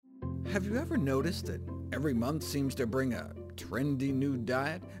Have you ever noticed that every month seems to bring a trendy new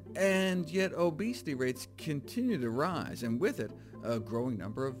diet, and yet obesity rates continue to rise, and with it, a growing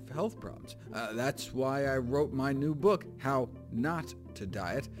number of health problems? That's why I wrote my new book, How Not to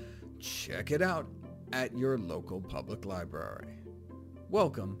Diet. Check it out at your local public library.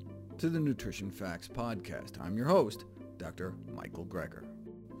 Welcome to the Nutrition Facts Podcast. I'm your host, Dr. Michael Greger.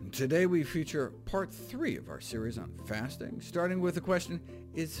 Today we feature part 3 of our series on fasting, starting with the question,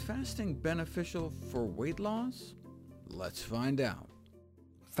 is fasting beneficial for weight loss? Let's find out.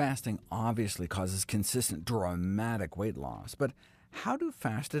 Fasting obviously causes consistent, dramatic weight loss, but how do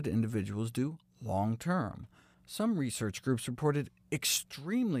fasted individuals do long-term? Some research groups reported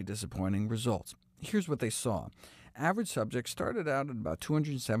extremely disappointing results. Here's what they saw. Average subjects started out at about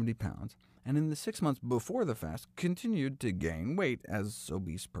 270 pounds, and in the 6 months before the fast continued to gain weight, as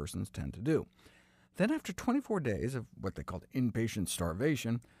obese persons tend to do. Then after 24 days of what they called inpatient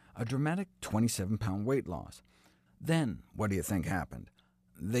starvation, a dramatic 27-pound weight loss. Then what do you think happened?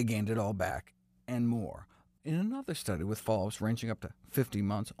 They gained it all back, and more. In another study with follow-ups ranging up to 50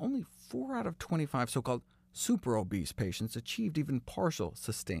 months, only 4 out of 25 so-called super-obese patients achieved even partial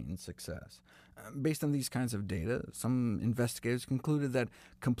sustained success. Based on these kinds of data, some investigators concluded that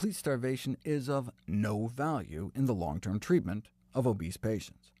complete starvation is of no value in the long-term treatment of obese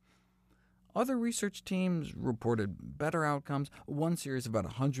patients. Other research teams reported better outcomes. One series of about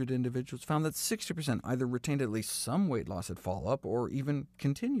 100 individuals found that 60% either retained at least some weight loss at follow-up or even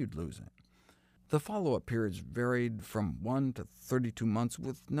continued losing. The follow-up periods varied from 1 to 32 months,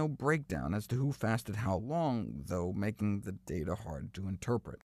 with no breakdown as to who fasted how long, though making the data hard to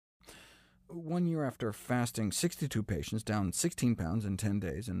interpret. 1 year after fasting 62 patients down 16 pounds in 10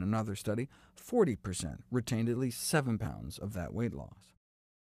 days in another study, 40% retained at least 7 pounds of that weight loss.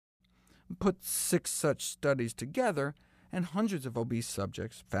 Put 6 such studies together, and hundreds of obese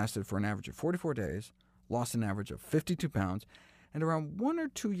subjects fasted for an average of 44 days, lost an average of 52 pounds, and around 1 or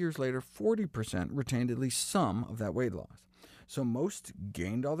 2 years later, 40% retained at least some of that weight loss. So most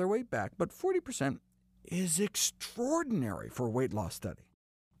gained all their weight back, but 40% is extraordinary for a weight loss study.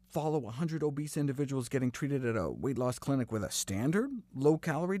 Follow 100 obese individuals getting treated at a weight loss clinic with a standard,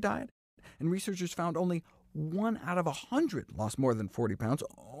 low-calorie diet, and researchers found only 1 out of 100 lost more than 40 pounds,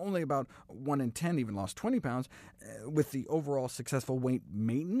 only about 1 in 10 even lost 20 pounds, with the overall successful weight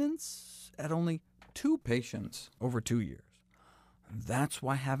maintenance at only 2 patients over 2 years. That's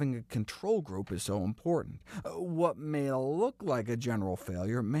why having a control group is so important. What may look like a general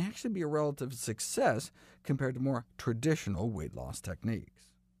failure may actually be a relative success compared to more traditional weight loss techniques.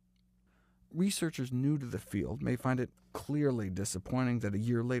 Researchers new to the field may find it clearly disappointing that a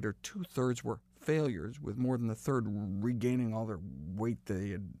year later 2/3 were failures, with more than a third regaining all their weight they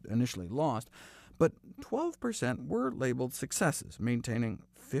had initially lost, but 12% were labeled successes, maintaining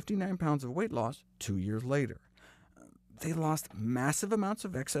 59 pounds of weight loss 2 years later. They lost massive amounts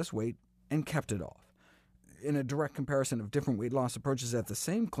of excess weight and kept it off. In a direct comparison of different weight loss approaches at the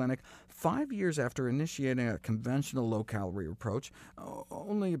same clinic, 5 years after initiating a conventional low-calorie approach,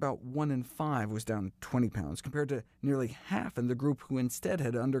 only about 1 in 5 was down 20 pounds, compared to nearly half in the group who instead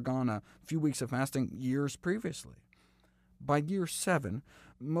had undergone a few weeks of fasting years previously. By year 7,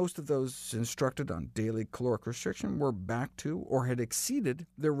 most of those instructed on daily caloric restriction were back to or had exceeded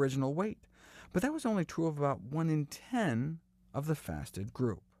their original weight, but that was only true of about 1 in 10 of the fasted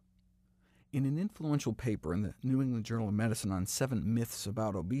group. In an influential paper in the New England Journal of Medicine on 7 myths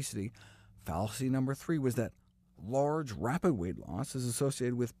about obesity, fallacy number 3 was that large, rapid weight loss is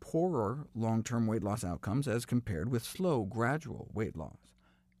associated with poorer long-term weight loss outcomes as compared with slow, gradual weight loss.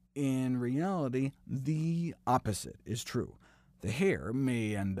 In reality, the opposite is true. The hare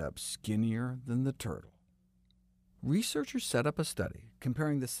may end up skinnier than the turtle. Researchers set up a study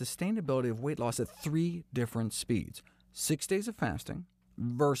comparing the sustainability of weight loss at 3 different speeds: 6 days of fasting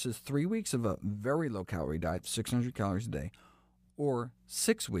versus 3 weeks of a very low-calorie diet, 600 calories a day, or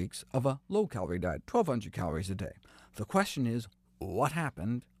 6 weeks of a low-calorie diet, 1,200 calories a day. The question is, what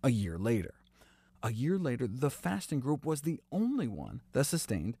happened a year later? A year later, the fasting group was the only one that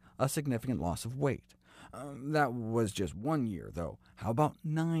sustained a significant loss of weight. That was just 1 year, though. How about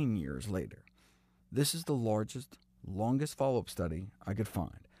 9 years later? This is the largest, longest follow-up study I could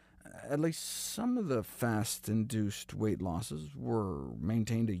find. At least some of the fast-induced weight losses were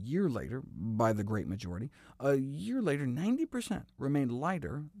maintained a year later by the great majority. A year later, 90% remained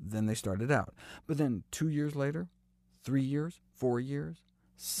lighter than they started out. But then 2 years later, 3 years, 4 years,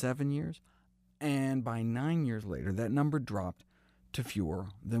 7 years, and by 9 years later, that number dropped to fewer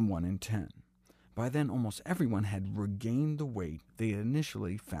than 1 in 10. By then, almost everyone had regained the weight they had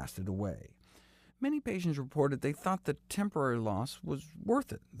initially fasted away. Many patients reported they thought the temporary loss was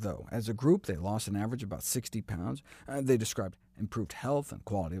worth it, though. As a group, they lost an average about 60 pounds. They described improved health and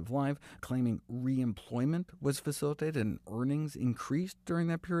quality of life, claiming re-employment was facilitated and earnings increased during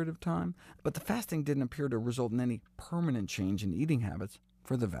that period of time. But the fasting didn't appear to result in any permanent change in eating habits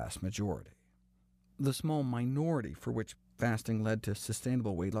for the vast majority. The small minority for which fasting led to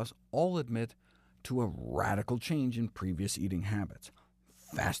sustainable weight loss all admit to a radical change in previous eating habits.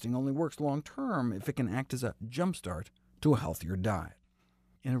 Fasting only works long-term if it can act as a jumpstart to a healthier diet.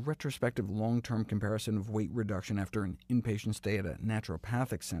 In a retrospective long-term comparison of weight reduction after an inpatient stay at a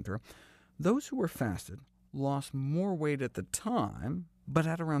naturopathic center, those who were fasted lost more weight at the time, but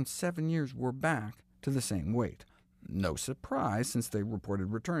at around 7 years were back to the same weight. No surprise, since they reported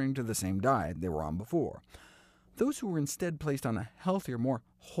returning to the same diet they were on before. Those who were instead placed on a healthier, more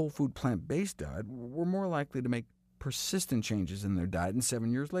whole-food plant-based diet were more likely to make persistent changes in their diet, and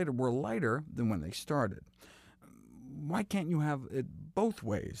 7 years later were lighter than when they started. Why can't you have it both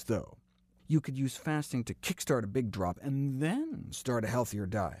ways, though? You could use fasting to kickstart a big drop and then start a healthier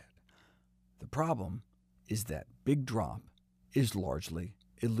diet. The problem is that big drop is largely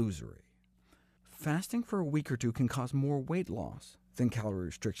illusory. Fasting for a week or two can cause more weight loss than calorie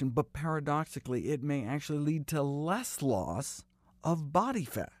restriction, but paradoxically it may actually lead to less loss of body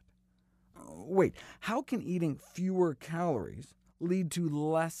fat. Wait, how can eating fewer calories lead to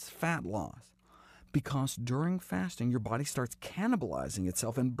less fat loss? Because during fasting, your body starts cannibalizing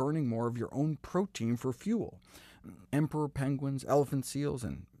itself and burning more of your own protein for fuel. Emperor penguins, elephant seals,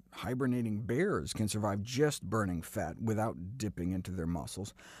 and hibernating bears can survive just burning fat without dipping into their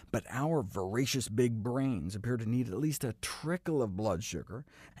muscles, but our voracious big brains appear to need at least a trickle of blood sugar,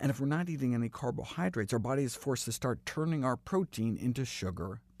 and if we're not eating any carbohydrates, our body is forced to start turning our protein into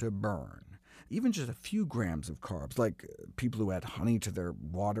sugar to burn. Even just a few grams of carbs, like people who add honey to their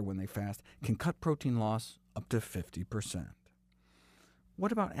water when they fast, can cut protein loss up to 50%.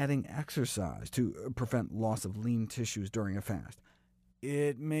 What about adding exercise to prevent loss of lean tissues during a fast?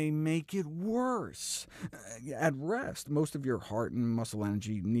 It may make it worse. At rest, most of your heart and muscle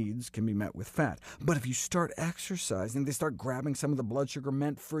energy needs can be met with fat. But if you start exercising, they start grabbing some of the blood sugar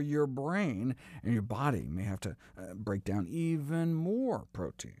meant for your brain, and your body may have to break down even more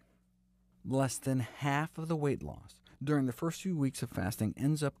protein. Less than half of the weight loss during the first few weeks of fasting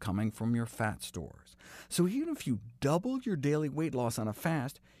ends up coming from your fat stores. So even if you double your daily weight loss on a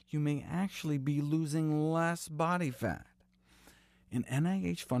fast, you may actually be losing less body fat. An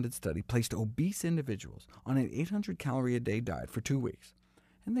NIH-funded study placed obese individuals on an 800-calorie-a-day diet for 2 weeks,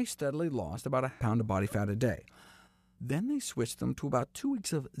 and they steadily lost about a pound of body fat a day. Then they switched them to about 2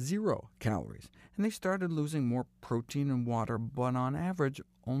 weeks of 0 calories, and they started losing more protein and water, but on average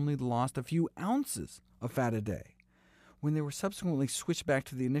only lost a few ounces of fat a day. When they were subsequently switched back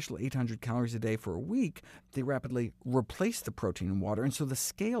to the initial 800 calories a day for a week, they rapidly replaced the protein and water, and so the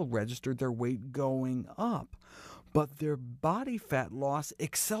scale registered their weight going up. But their body fat loss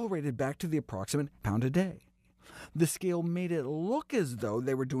accelerated back to the approximate pound a day. The scale made it look as though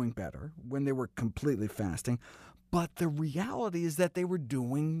they were doing better when they were completely fasting, but the reality is that they were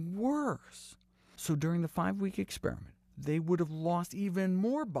doing worse. So during the 5-week experiment, they would have lost even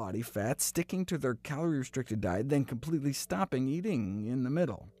more body fat sticking to their calorie-restricted diet than completely stopping eating in the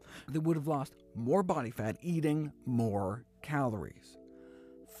middle. They would have lost more body fat eating more calories.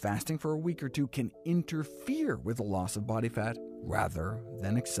 Fasting for a week or two can interfere with the loss of body fat rather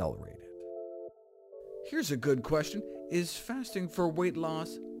than accelerate it. Here's a good question. Is fasting for weight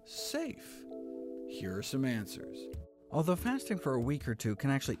loss safe? Here are some answers. Although fasting for a week or two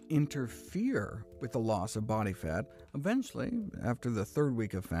can actually interfere with the loss of body fat, eventually, after the 3rd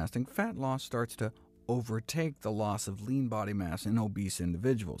week of fasting, fat loss starts to overtake the loss of lean body mass in obese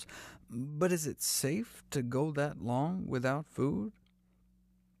individuals. But is it safe to go that long without food?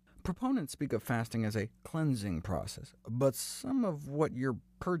 Proponents speak of fasting as a cleansing process, but some of what you're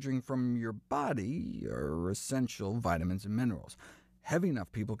purging from your body are essential vitamins and minerals. Heavy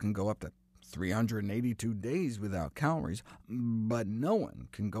enough people can go up to 382 days without calories, but no one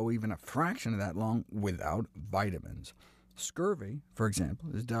can go even a fraction of that long without vitamins. Scurvy, for example,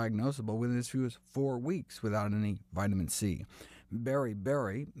 is diagnosable within as few as 4 weeks without any vitamin C.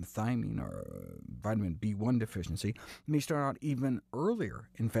 Beriberi, thiamine, or vitamin B1 deficiency, may start out even earlier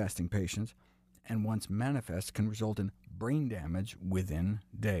in fasting patients, and once manifest can result in brain damage within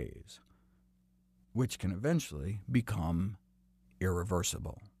days, which can eventually become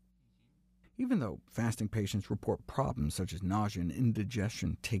irreversible. Even though fasting patients report problems such as nausea and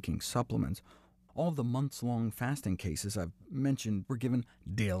indigestion taking supplements, All the months-long fasting cases I've mentioned were given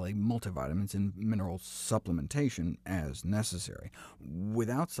daily multivitamins and mineral supplementation as necessary.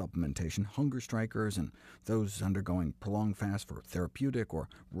 Without supplementation, hunger strikers and those undergoing prolonged fast for therapeutic or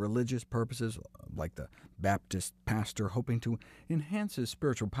religious purposes, like the Baptist pastor hoping to enhance his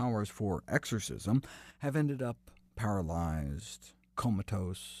spiritual powers for exorcism, have ended up paralyzed,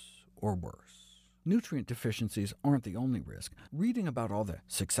 comatose, or worse. Nutrient deficiencies aren't the only risk. Reading about all the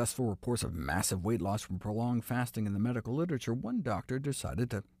successful reports of massive weight loss from prolonged fasting in the medical literature, one doctor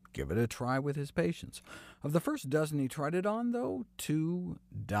decided to give it a try with his patients. Of the first dozen he tried it on, though, 2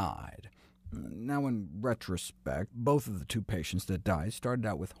 died. Now, in retrospect, both of the 2 patients that died started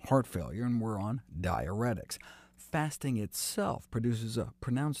out with heart failure and were on diuretics. Fasting itself produces a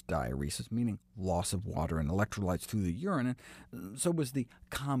pronounced diuresis, meaning loss of water and electrolytes through the urine, and so was the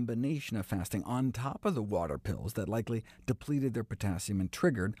combination of fasting on top of the water pills that likely depleted their potassium and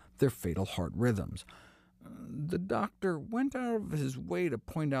triggered their fatal heart rhythms. The doctor went out of his way to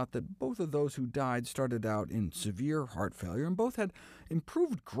point out that both of those who died started out in severe heart failure, and both had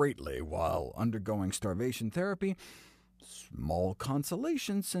improved greatly while undergoing starvation therapy. Small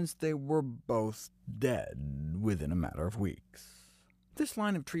consolation, since they were both dead within a matter of weeks. This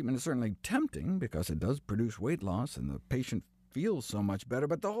line of treatment is certainly tempting, because it does produce weight loss, and the patient feels so much better,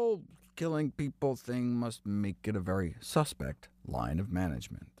 but the whole killing people thing must make it a very suspect line of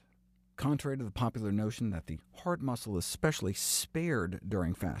management. Contrary to the popular notion that the heart muscle is specially spared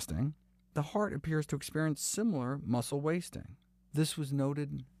during fasting, the heart appears to experience similar muscle wasting. This was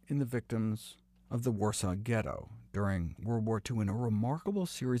noted in the victims of the Warsaw Ghetto during World War II in a remarkable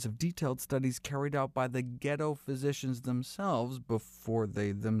series of detailed studies carried out by the ghetto physicians themselves before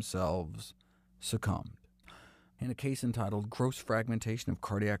they themselves succumbed. In a case entitled Gross Fragmentation of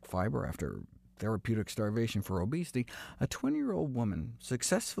Cardiac Fiber After Therapeutic Starvation for Obesity, a 20-year-old woman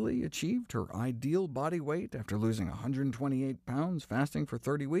successfully achieved her ideal body weight after losing 128 pounds fasting for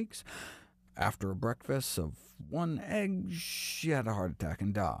 30 weeks. After a breakfast of 1 egg, she had a heart attack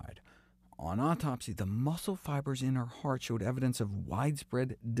and died. On autopsy, the muscle fibers in her heart showed evidence of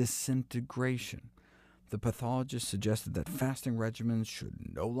widespread disintegration. The pathologist suggested that fasting regimens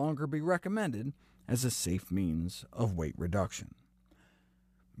should no longer be recommended as a safe means of weight reduction.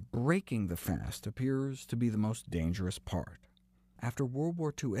 Breaking the fast appears to be the most dangerous part. After World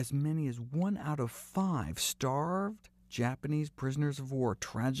War II, as many as 1 out of 5 starved Japanese prisoners of war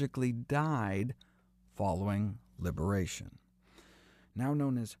tragically died following liberation. Now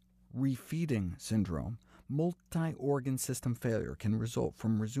known as refeeding syndrome, multi-organ system failure can result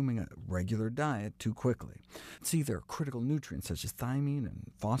from resuming a regular diet too quickly. See, there are critical nutrients such as thiamine and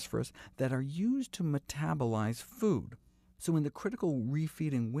phosphorus that are used to metabolize food. So in the critical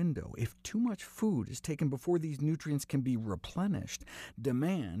refeeding window, if too much food is taken before these nutrients can be replenished,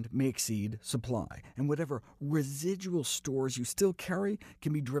 demand may exceed supply, and whatever residual stores you still carry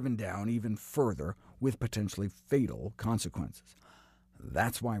can be driven down even further, with potentially fatal consequences.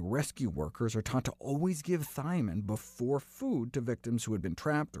 That's why rescue workers are taught to always give thiamine before food to victims who had been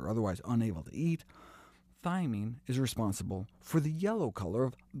trapped or otherwise unable to eat. Thiamine is responsible for the yellow color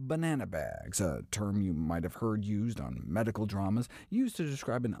of banana bags, a term you might have heard used on medical dramas, used to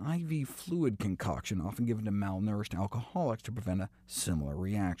describe an IV fluid concoction often given to malnourished alcoholics to prevent a similar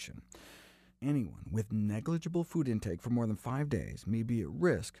reaction. Anyone with negligible food intake for more than 5 days may be at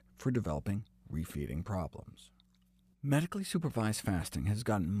risk for developing refeeding problems. Medically supervised fasting has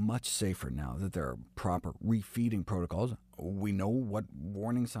gotten much safer now that there are proper refeeding protocols. We know what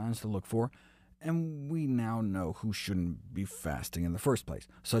warning signs to look for, and we now know who shouldn't be fasting in the first place,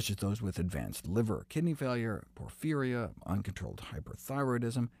 such as those with advanced liver, kidney failure, porphyria, uncontrolled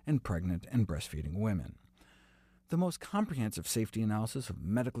hyperthyroidism, and pregnant and breastfeeding women. The most comprehensive safety analysis of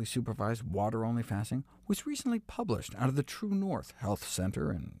medically supervised water-only fasting was recently published out of the True North Health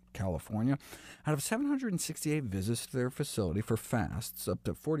Center in California. Out of 768 visits to their facility for fasts up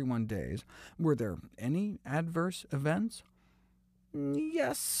to 41 days, were there any adverse events?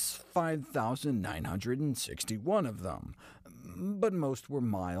 Yes, 5,961 of them, but most were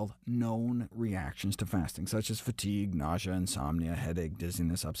mild, known reactions to fasting, such as fatigue, nausea, insomnia, headache,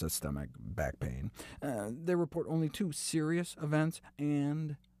 dizziness, upset stomach, back pain. They report only 2 serious events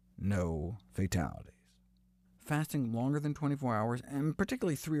and no fatalities. Fasting longer than 24 hours, and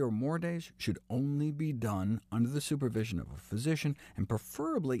particularly 3 or more days, should only be done under the supervision of a physician, and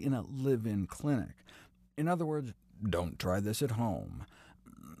preferably in a live-in clinic. In other words, don't try this at home.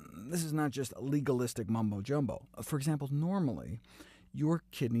 This is not just legalistic mumbo-jumbo. For example, normally, your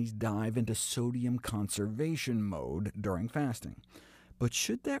kidneys dive into sodium conservation mode during fasting. But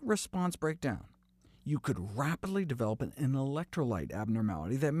should that response break down, you could rapidly develop an electrolyte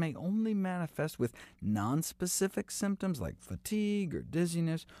abnormality that may only manifest with nonspecific symptoms like fatigue or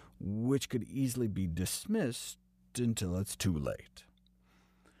dizziness, which could easily be dismissed until it's too late.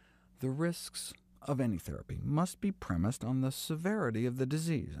 The risks of any therapy must be premised on the severity of the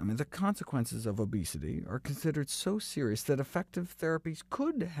disease. The consequences of obesity are considered so serious that effective therapies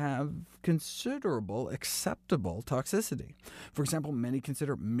could have considerable acceptable toxicity. For example, many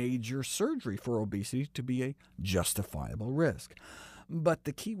consider major surgery for obesity to be a justifiable risk. But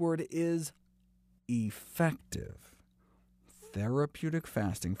the key word is effective. Therapeutic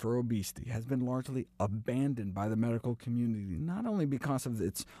fasting for obesity has been largely abandoned by the medical community, not only because of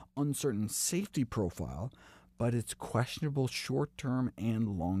its uncertain safety profile, but its questionable short-term and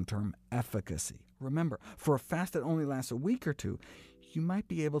long-term efficacy. Remember, for a fast that only lasts a week or two, you might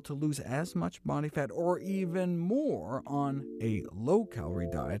be able to lose as much body fat or even more on a low-calorie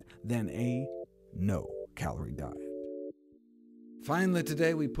diet than a no-calorie diet. Finally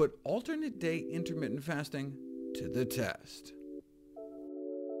today, we put alternate day intermittent fasting to the test.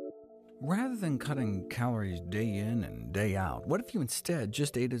 Rather than cutting calories day in and day out, what if you instead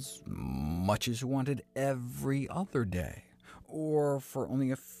just ate as much as you wanted every other day, or for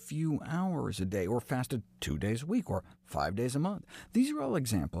only a few hours a day, or fasted 2 days a week, or 5 days a month? These are all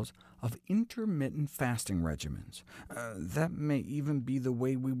examples of intermittent fasting regimens. That may even be the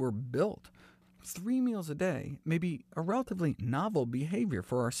way we were built. 3 meals a day may be a relatively novel behavior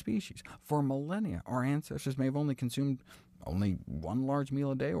for our species. For millennia, our ancestors may have only consumed only 1 large meal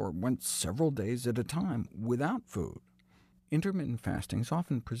a day, or went several days at a time without food. Intermittent fasting is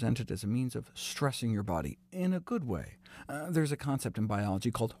often presented as a means of stressing your body in a good way. There's a concept in biology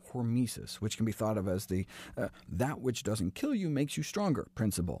called hormesis, which can be thought of as the that which doesn't kill you makes you stronger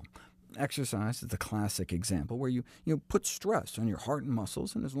principle. Exercise is the classic example where you put stress on your heart and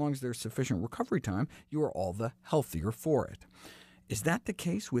muscles, and as long as there's sufficient recovery time, you are all the healthier for it. Is that the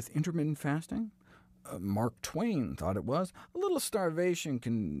case with intermittent fasting? Mark Twain thought it was. A little starvation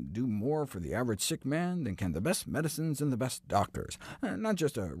can do more for the average sick man than can the best medicines and the best doctors. Not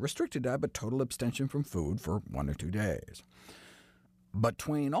just a restricted diet, but total abstention from food for 1 or 2 days. But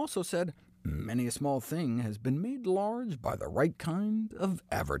Twain also said, many a small thing has been made large by the right kind of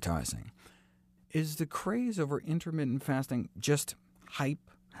advertising. Is the craze over intermittent fasting just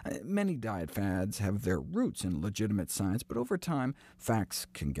hype? Many diet fads have their roots in legitimate science, but over time, facts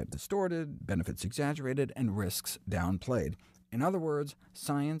can get distorted, benefits exaggerated, and risks downplayed. In other words,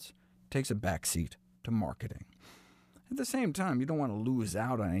 science takes a backseat to marketing. At the same time, you don't want to lose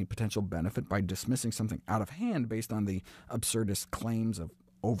out on any potential benefit by dismissing something out of hand based on the absurdist claims of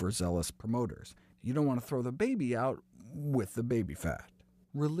overzealous promoters. You don't want to throw the baby out with the baby fat.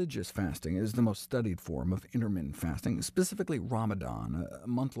 Religious fasting is the most studied form of intermittent fasting, specifically Ramadan, a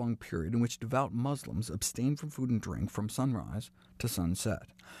month-long period in which devout Muslims abstain from food and drink from sunrise to sunset.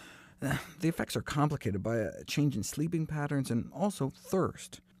 The effects are complicated by a change in sleeping patterns and also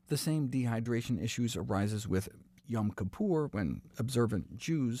thirst. The same dehydration issues arises with Yom Kippur, when observant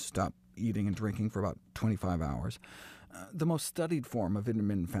Jews stop eating and drinking for about 25 hours. The most studied form of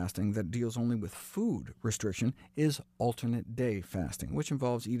intermittent fasting that deals only with food restriction is alternate day fasting, which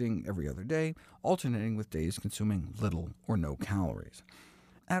involves eating every other day, alternating with days consuming little or no calories.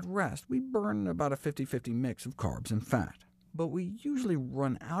 At rest, we burn about a 50-50 mix of carbs and fat, but we usually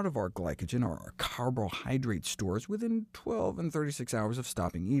run out of our glycogen, or our carbohydrate stores, within 12 and 36 hours of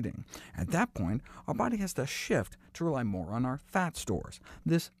stopping eating. At that point, our body has to shift to rely more on our fat stores.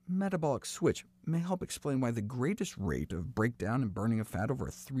 This metabolic switch may help explain why the greatest rate of breakdown and burning of fat over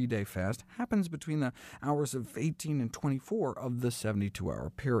a 3-day fast happens between the hours of 18 and 24 of the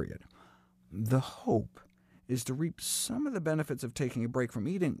 72-hour period. The hope is to reap some of the benefits of taking a break from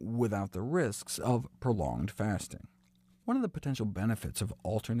eating without the risks of prolonged fasting. One of the potential benefits of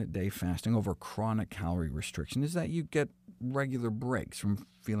alternate day fasting over chronic calorie restriction is that you get regular breaks from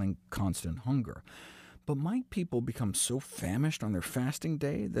feeling constant hunger. But might people become so famished on their fasting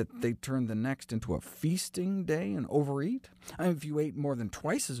day that they turn the next into a feasting day and overeat? If you ate more than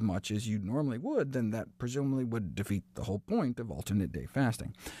twice as much as you normally would, then that presumably would defeat the whole point of alternate day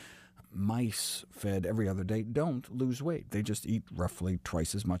fasting. Mice fed every other day don't lose weight. They just eat roughly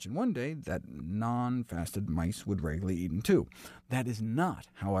twice as much in one day that non-fasted mice would regularly eat in 2. That is not,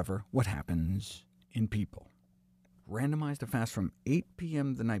 however, what happens in people. Randomized to fast from 8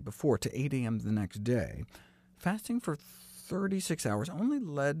 p.m. the night before to 8 a.m. the next day, fasting for 36 hours only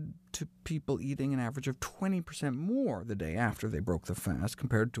led to people eating an average of 20% more the day after they broke the fast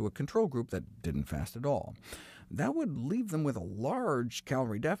compared to a control group that didn't fast at all. That would leave them with a large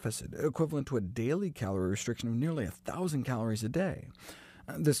calorie deficit, equivalent to a daily calorie restriction of nearly 1,000 calories a day.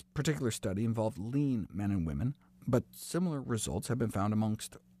 This particular study involved lean men and women, but similar results have been found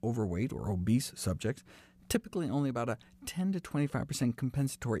amongst overweight or obese subjects, typically only about a 10 to 25%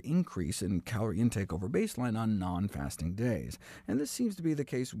 compensatory increase in calorie intake over baseline on non-fasting days. And this seems to be the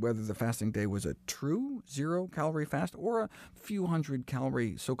case whether the fasting day was a true zero-calorie fast or a few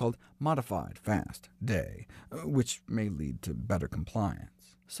hundred-calorie so-called modified fast day, which may lead to better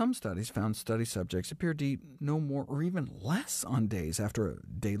compliance. Some studies found study subjects appeared to eat no more or even less on days after a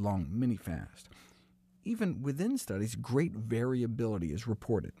day-long mini-fast. Even within studies, great variability is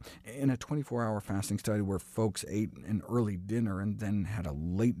reported. In a 24-hour fasting study where folks ate an early dinner and then had a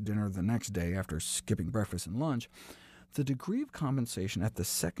late dinner the next day after skipping breakfast and lunch, the degree of compensation at the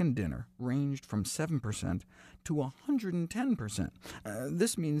second dinner ranged from 7% to 110%.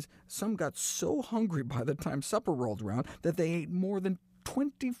 This means some got so hungry by the time supper rolled around that they ate more than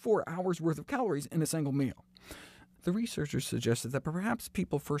 24 hours worth of calories in a single meal. The researchers suggested that perhaps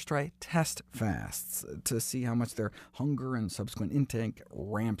people first try test fasts to see how much their hunger and subsequent intake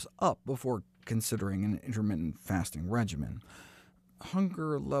ramps up before considering an intermittent fasting regimen.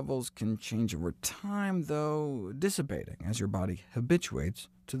 Hunger levels can change over time, though, dissipating as your body habituates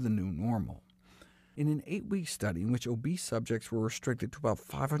to the new normal. In an 8-week study in which obese subjects were restricted to about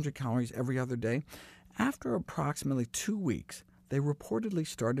 500 calories every other day, after approximately 2 weeks, they reportedly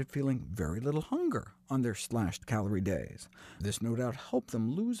started feeling very little hunger on their slashed calorie days. This no doubt helped them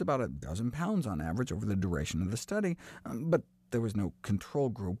lose about a dozen pounds on average over the duration of the study, but there was no control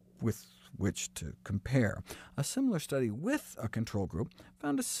group with which to compare. A similar study with a control group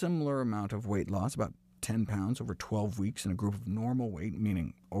found a similar amount of weight loss, about 10 pounds over 12 weeks in a group of normal weight,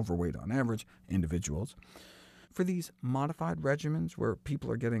 meaning overweight on average, individuals. For these modified regimens, where people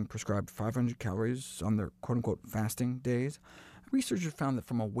are getting prescribed 500 calories on their quote-unquote fasting days, researchers found that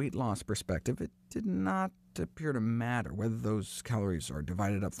from a weight loss perspective, it did not appear to matter whether those calories are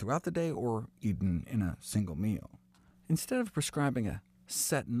divided up throughout the day or eaten in a single meal. Instead of prescribing a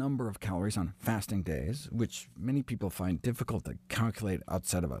set number of calories on fasting days, which many people find difficult to calculate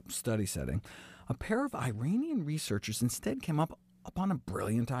outside of a study setting, a pair of Iranian researchers instead came upon a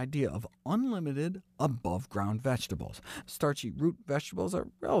brilliant idea of unlimited above-ground vegetables. Starchy root vegetables are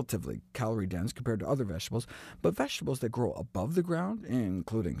relatively calorie-dense compared to other vegetables, but vegetables that grow above the ground,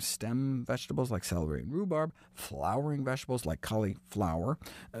 including stem vegetables like celery and rhubarb, flowering vegetables like cauliflower,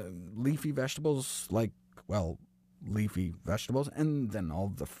 leafy vegetables like, well, leafy vegetables, and then all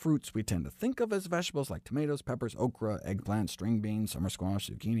the fruits we tend to think of as vegetables like tomatoes, peppers, okra, eggplant, string beans, summer squash,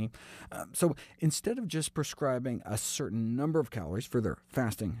 zucchini. So instead of just prescribing a certain number of calories for their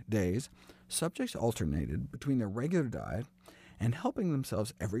fasting days, subjects alternated between their regular diet and helping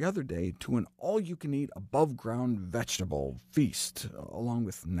themselves every other day to an all-you-can-eat above-ground vegetable feast, along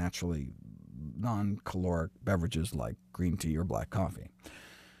with naturally non-caloric beverages like green tea or black coffee.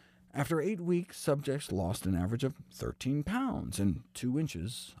 After 8 weeks, subjects lost an average of 13 pounds and 2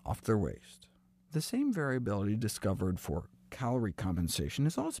 inches off their waist. The same variability discovered for calorie compensation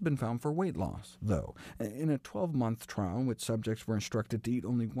has also been found for weight loss, though. In a 12-month trial in which subjects were instructed to eat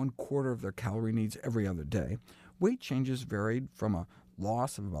only 1/4 of their calorie needs every other day, weight changes varied from a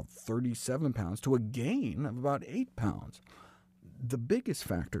loss of about 37 pounds to a gain of about 8 pounds. The biggest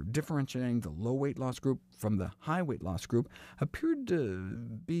factor differentiating the low weight loss group from the high weight loss group appeared to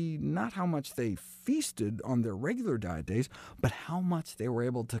be not how much they feasted on their regular diet days, but how much they were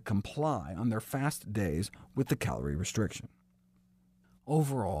able to comply on their fast days with the calorie restriction.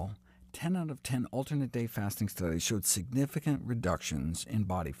 Overall, 10 out of 10 alternate day fasting studies showed significant reductions in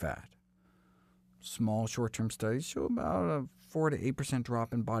body fat. Small short-term studies show about a 4 to 8%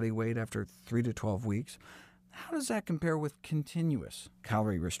 drop in body weight after 3 to 12 weeks. How does that compare with continuous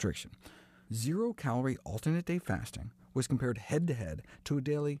calorie restriction? Zero-calorie alternate-day fasting was compared head-to-head to a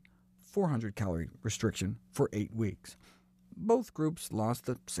daily 400-calorie restriction for 8 weeks. Both groups lost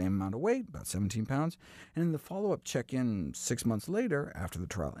the same amount of weight, about 17 pounds, and in the follow-up check-in 6 months later, after the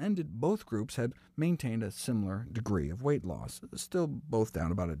trial ended, both groups had maintained a similar degree of weight loss, still both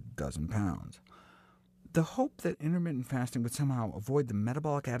down about a dozen pounds. The hope that intermittent fasting would somehow avoid the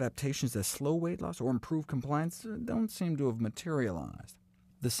metabolic adaptations that slow weight loss or improve compliance don't seem to have materialized.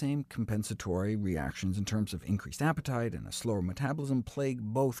 The same compensatory reactions in terms of increased appetite and a slower metabolism plague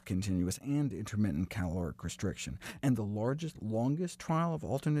both continuous and intermittent caloric restriction, and the largest, longest trial of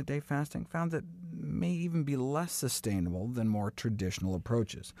alternate-day fasting found that may even be less sustainable than more traditional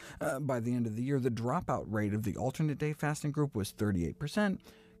approaches. By the end of the year, the dropout rate of the alternate-day fasting group was 38%,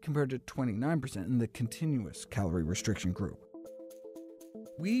 compared to 29% in the continuous calorie restriction group.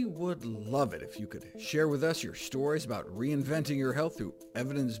 We would love it if you could share with us your stories about reinventing your health through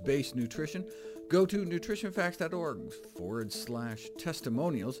evidence-based nutrition. Go to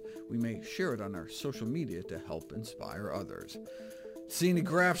nutritionfacts.org/testimonials. We may share it on our social media to help inspire others. See any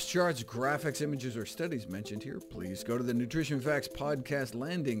graphs, charts, graphics, images, or studies mentioned here, please go to the Nutrition Facts podcast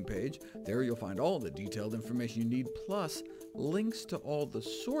landing page. There you'll find all the detailed information you need, plus links to all the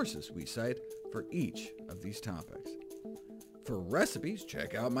sources we cite for each of these topics. For recipes,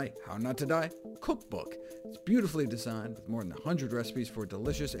 check out my How Not to Die cookbook. It's beautifully designed with more than 100 recipes for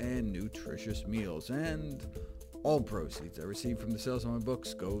delicious and nutritious meals, and all proceeds I receive from the sales of my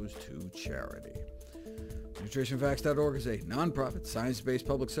books goes to charity. NutritionFacts.org is a nonprofit, science-based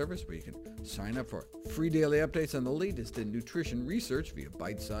public service where you can sign up for free daily updates on the latest in nutrition research via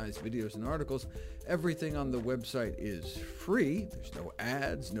bite-sized videos and articles. Everything on the website is free. There's no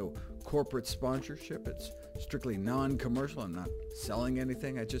ads, no corporate sponsorship. It's strictly non-commercial. I'm not selling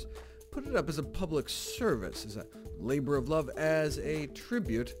anything. I just put it up as a public service, as a labor of love, as a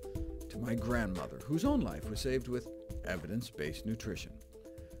tribute to my grandmother, whose own life was saved with evidence-based nutrition.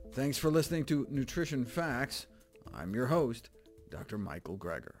 Thanks for listening to Nutrition Facts. I'm your host, Dr. Michael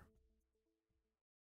Greger.